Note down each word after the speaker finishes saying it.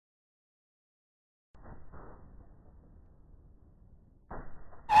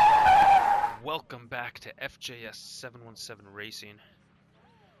Welcome back to FJS 717 Racing.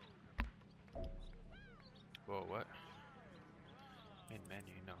 Whoa, what? Main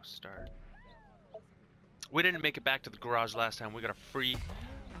menu, no, start. We didn't make it back to the garage last time. We got a free,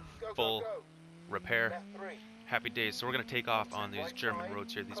 full repair. Happy days. So we're going to take off on these German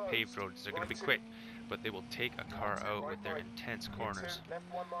roads here, these paved roads. They're going to be quick, but they will take a car out with their intense corners.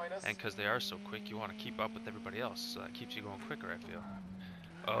 And because they are so quick, you want to keep up with everybody else. So that keeps you going quicker, I feel.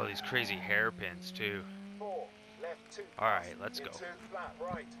 Oh, these crazy hairpins, too. Alright, let's go.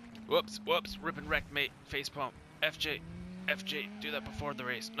 Whoops, whoops, rip and wreck, mate. Face pump. FJ, do that before the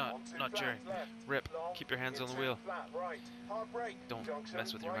race, not during. Rip, keep your hands on the wheel. Don't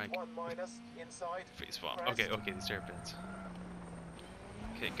mess with your mic. Face pump. Okay, these hairpins.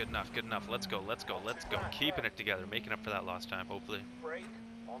 Okay, good enough. Let's go. Keeping it together, making up for that lost time, hopefully.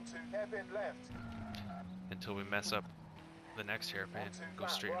 Until we mess up the next hairpin and go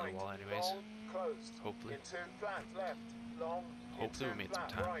straight into the wall anyways. Hopefully. Hopefully we made some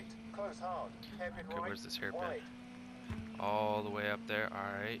time. Okay, where's this hairpin? All the way up there.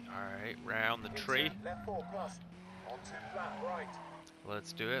 Alright. Round the tree.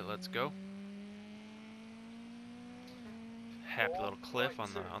 Let's do it. Let's go. Happy little cliff on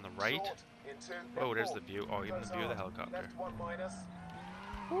the right. Oh, there's the view. Oh, even the view of the helicopter.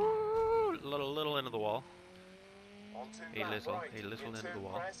 Woo! Little into the wall. A little into the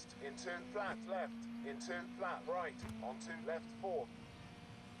wall. Into flat left, into flat right, onto left 4,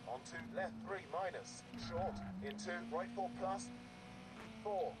 onto left 3 minus, short, into right 4 plus,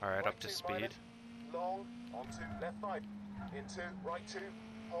 4. Alright, up to speed. Minus, long, onto left 5, into right 2,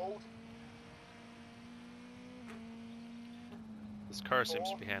 hold. This car seems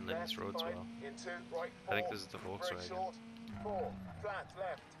to be handling these roads well. I think this is the Volkswagen. Short, 4, flat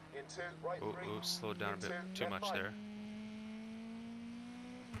left, into right 3. Oh, slowed down a bit too much there.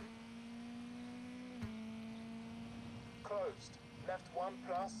 Closed. Left 1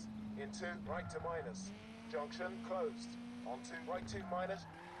 plus, into right 2 minus. Junction closed. Onto right 2 minus.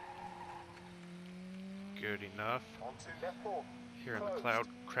 Good enough. Onto left 4. Hearing the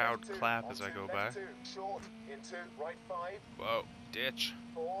crowd clap as I go by. 2, short, into right 5. Whoa, ditch.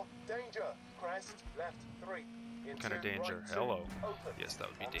 4, danger. Crest, left 3. What kind of danger? Right 2, hello. open. Yes, that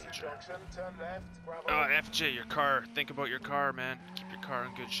would be danger. Junction, turn left, Oh, FJ, your car. Think about your car, man. Keep your car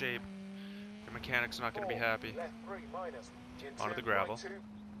in good shape. Your mechanic's not going to be happy. Left 3 minus. Onto the gravel. Right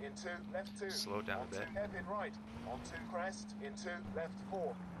 2, into left 2. Slow down a bit. Hairpin right. Onto crest. Into left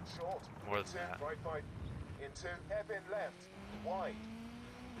 4. Short. More into than that. Right 5. Into hairpin left. Wide.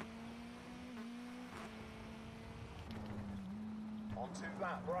 Onto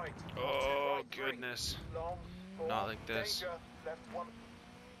flat right. Oh, right 3. goodness. Long. 4. Not like this. Danger. Left 1.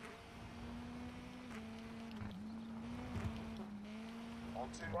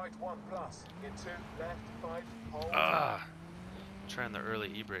 Onto right 1 plus. Into left 5. Hold. Ah! Trying the early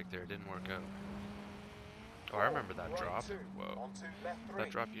e-brake there, didn't work out. Oh, I remember that drop. Whoa. That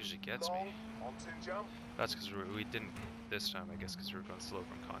drop usually gets me. That's because we didn't this time, I guess, because we were going slow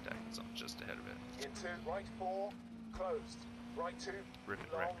from contact and something just ahead of it. Into right 4, closed. Right 2, Rip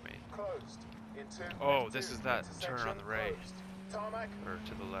and wreck me. closed. Into Oh, this is that turn on the right. Tarmac. Or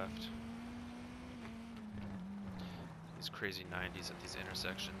to the left. These crazy 90s at these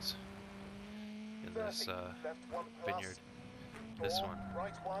intersections. In this vineyard. This one.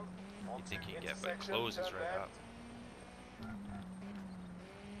 Right 1. You think you can get, but it closes right up.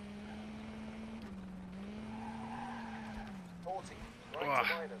 Right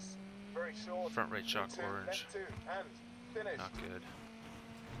to minus. Very short. Front right shock Into orange. left 2 and finish. Not good.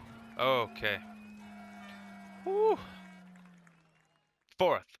 Okay. Woo!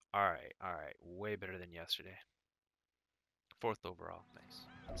 Fourth. Alright. Way better than yesterday. Fourth overall.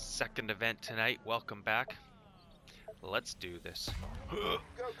 Nice. Second event tonight. Welcome back. Let's do this. Go.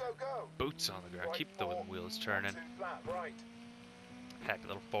 Boots on the ground. Right Keep the 4, wheels turning. onto flat right. Happy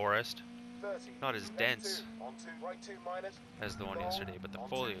little forest. 30. Not as Left dense 2, onto right 2 minus. as the one Long, yesterday, but the onto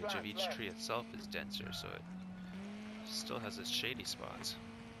foliage flat of each left. tree itself is denser, so it still has its shady spots.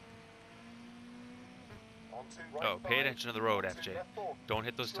 Onto right Oh, pay 5, attention to the road, onto FJ. left 4. Don't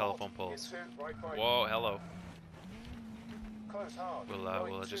hit those Short, telephone poles. into right 5. Whoa, hello. Close hard. We'll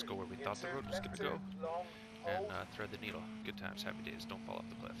Right just 2, go where we thought the into road was left gonna 2, go. long, And hold, thread the needle. Good times, happy days. Don't fall off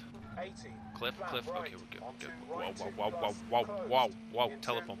the cliff. 80. Cliff. Flat Okay, right, we're good. onto Good. right 2 Whoa. plus, closed. Into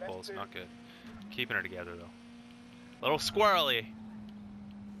Telephone left poles, 2. not good. Keeping her together though. Little squirrely,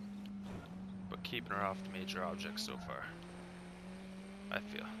 but keeping her off the major objects so far. I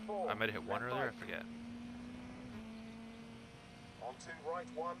feel. 4, I might have hit one left earlier. I 5. forget. Onto right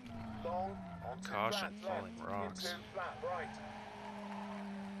 1, long, onto Caution, flat falling left, rocks. into flat right.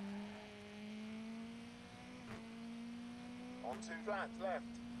 onto flat left,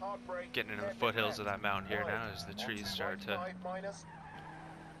 hard brake. Getting into the hairpin foothills of left, that mountain here wide, now as the trees onto start right to 5 minus,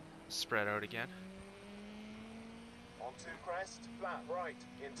 spread out again. onto crest, flat right,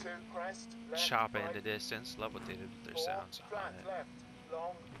 into crest, left Chop in 5, the distance. Love what they did with their 4, sounds on flat it. left,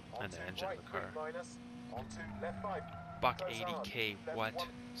 long, And the onto engine of right the 3 car. minus, onto left 5, Buck close hard, 80k, left what? 1,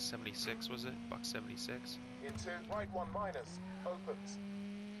 76 was it? Buck 76? into right 1 minus, opens,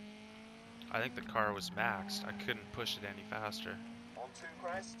 I think the car was maxed. I couldn't push it any faster. onto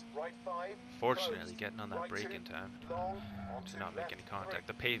crest, right 5, Fortunately, closed, getting on that right brake 2, in time long, onto to not make left any contact. 3,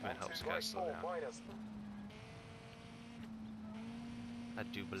 The pavement onto helps right guys slow 4 down. minus, I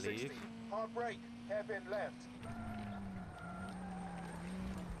do 60, believe. hard brake, hairpin left,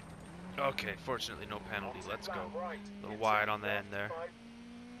 Okay, fortunately no penalty. onto Let's flat go. right, A little into wide on the end left there. 5,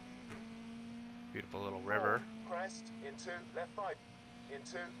 Beautiful little 4, river. crest, into left 5,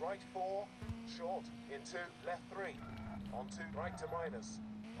 into right 4, short, into left 3, onto right to minus,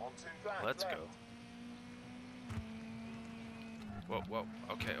 onto flat Let's left, go. Whoa, whoa.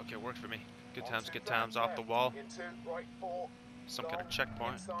 Okay, okay, worked for me. Good times, onto good flat times off the left, wall. into right 4, Some kind of long,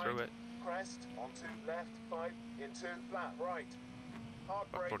 checkpoint. inside, Through it. crest, onto left 5, into flat right, hard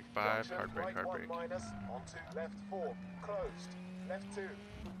Buck brake, 45, junction, hard brake, right hard 1 brake. minus, onto left 4, closed, left 2,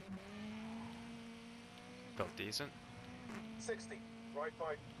 Felt decent. 60, right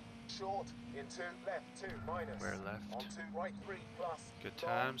 5, short, into left 2 minus, Where left? onto right 3 plus, Good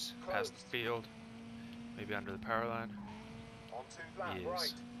long, times. Past closed, the field. Maybe under the power line. onto flat He is.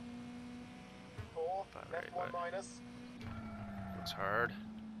 right, 4, Flat left right, 1 but- minus, Looks hard.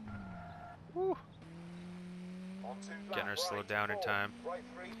 Woo! onto flat Getting her right, slowed down in 4, time right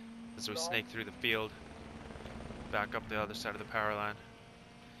 3, as we long, snake through the field. Back up the other side of the power line.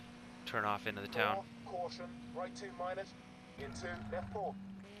 Turn off into the 4, town. caution, right 2 minus, into left 4,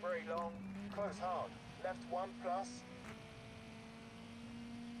 very long, close hard, left 1 plus,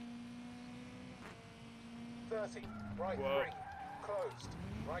 30, right Whoa. 3, closed,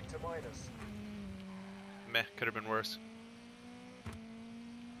 right to minus, Meh, could have been worse.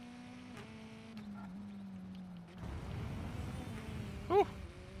 Woo!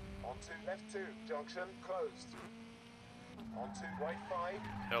 onto left 2, junction, closed, onto right 5,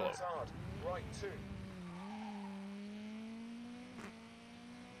 Hello. close hard, right 2,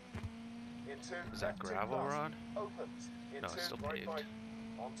 into Is that left 2 gravel plus, we're on? opens, into it's still right paved. 5,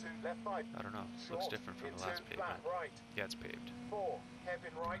 onto left 5, I don't know. short, Looks different from the into last flat pavement. right, Yeah, it's paved. 4,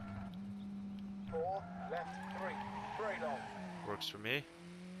 hairpin right, 4, left 3, very long, Works for me.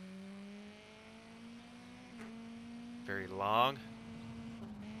 Very long.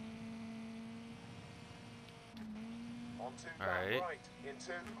 onto All flat right. right,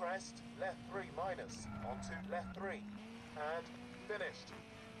 into crest, left 3 minus, onto left 3, and finished.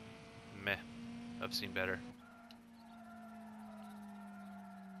 Meh. I've seen better.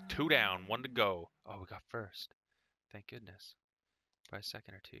 2 down, 1 to go. Oh, we got first. Thank goodness. By a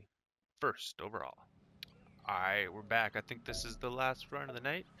second or 2. First overall. Alright, we're back. I think this is the last run of the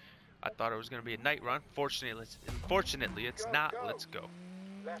night. I thought it was going to be a night run. Unfortunately, it's Go, not. go. Let's go.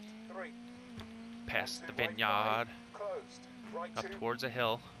 Left 3, Past the onto right vineyard. 5, closed, right Up 2, towards a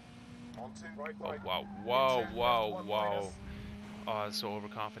hill. onto right Oh, 5, wow. Whoa, into whoa, left 1 whoa. minus, Oh, I was so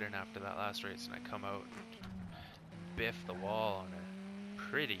overconfident after that last race, and I come out and biff the wall on a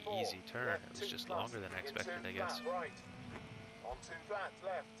pretty 4, easy turn. left It was 2 just plus, longer than I expected, into I guess. flat right, onto flat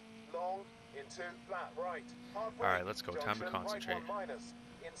left, long, into flat right, hard All right, brake, let's go. Time to junction, concentrate. Right 1 minus,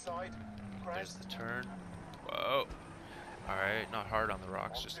 inside, There's crest, the turn. Whoa. Alright, not hard on the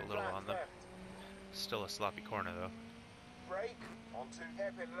rocks, just a onto little flat on them. left, Still a sloppy corner though. brake, onto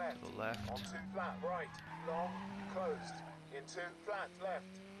hairpin left, To the left. onto flat right, long, closed, into flat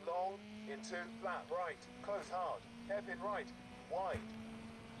left, long, into flat right, close hard, hairpin right, wide,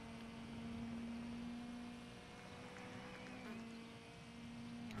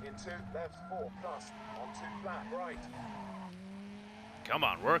 into left 4 plus, onto flat right, Come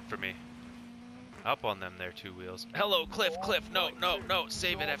on, work for me. Up on them there, 2 wheels. Hello, Cliff, 4, Cliff. No, right no, 2, no.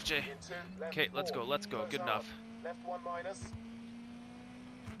 Save it, short, FJ. into left Okay, let's 4, go, let's go. close Good hard, enough. left 1 minus,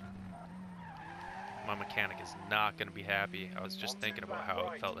 My mechanic is not going to be happy. I was just onto thinking about flat how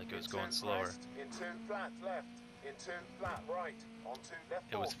right, it felt like it was into going slower. crest, into flat left, into flat right, onto left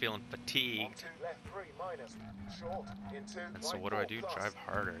It was 4, feeling fatigued. onto left 3 minus, short, into And so right what do I 4 do? plus, Drive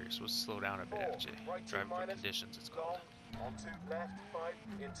harder. You're supposed to slow down a bit, 4, FJ. right 2 Driving for minus, conditions, it's long, called. onto left 5,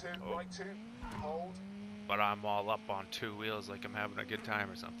 into Oh. right 2, hold, But I'm all up on 2 wheels like I'm having a good time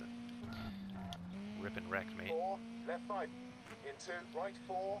or something. Rip and wreck, mate. 4, left 5, into right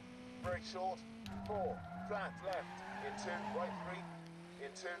 4, very short, 4, flat left, into right 3,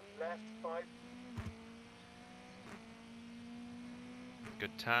 into left 5,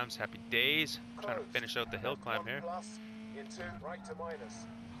 Good times, happy days. Trying to Closed. finish out the hill Left climb 1 here. plus, into right to minus.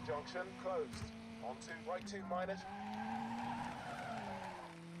 Junction closed. Onto right 2 minus.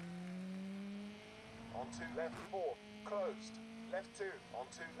 Onto left 4, closed. Left 2,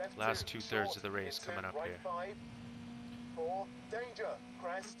 onto left 2. Last 2/3 short, of the race into coming up right here. 5, 4, danger,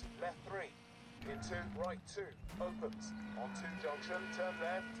 crest, left 3. Into right 2, opens. Onto junction, turn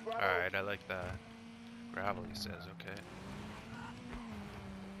left, gravel. Alright, I like that. Gravel, he says, okay.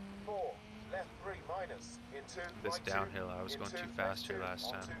 4, left 3 minus. Into This right downhill, 2, I was going into too fast left here 2, last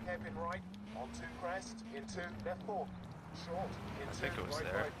time. onto hairpin right, onto crest, into left 4, short, into think it was right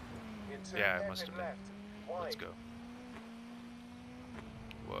there. 5, into Yeah, it hairpin must have been. left, wide. Let's go.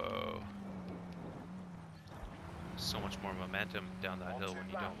 Whoa. So much more momentum down that hill when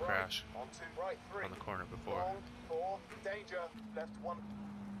you don't crash Onto right 3. on the corner before. Long 4, danger, left 1.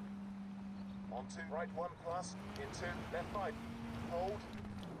 Onto right 1 plus, into left 5. Hold.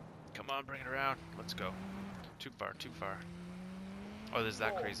 Come on, bring it around. Let's go. Too far, too far. Oh, there's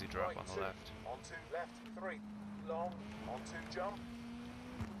that 4, crazy drop right on the 2, left. Onto left 3. Long, onto jump.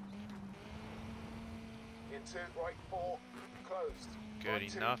 Into right 4, closed. Good Right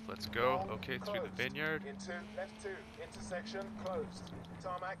 2, enough, let's go. long, Okay, through the closed. vineyard. Into left 2, intersection, closed.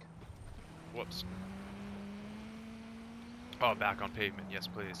 Tarmac. Whoops. Oh, back on pavement. Yes,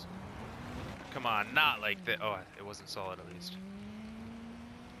 please. Come on, not like that. Oh, it wasn't solid at least.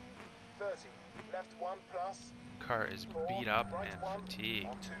 30, left 1 plus. Car is 4, beat up right and 1, fatigued.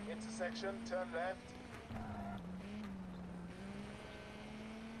 onto intersection, turn left.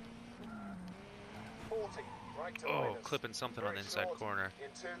 40, right to Oh, minus. clipping something on Very the inside short, corner.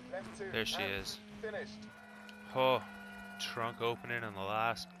 into left 2, There she and is. finished. Oh, trunk opening on the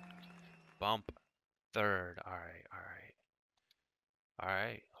last bump. Third. Alright, alright.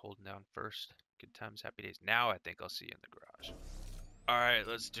 Alright, holding down first. Good times, happy days. Now I think I'll see you in the garage. Alright,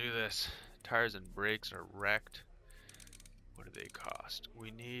 let's do this. Tires and brakes are wrecked. What do they cost?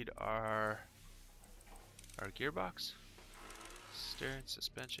 We need our gearbox. Steering,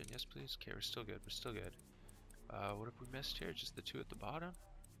 suspension, yes please. Okay, we're still good, we're still good. What have we missed here? Just the two at the bottom?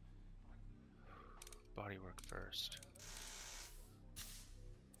 Bodywork first.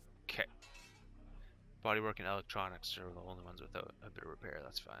 Okay. Bodywork and electronics are the only ones without a bit of repair,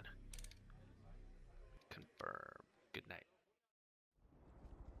 that's fine. Confirm. Good night.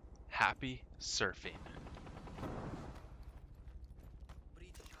 Happy surfing.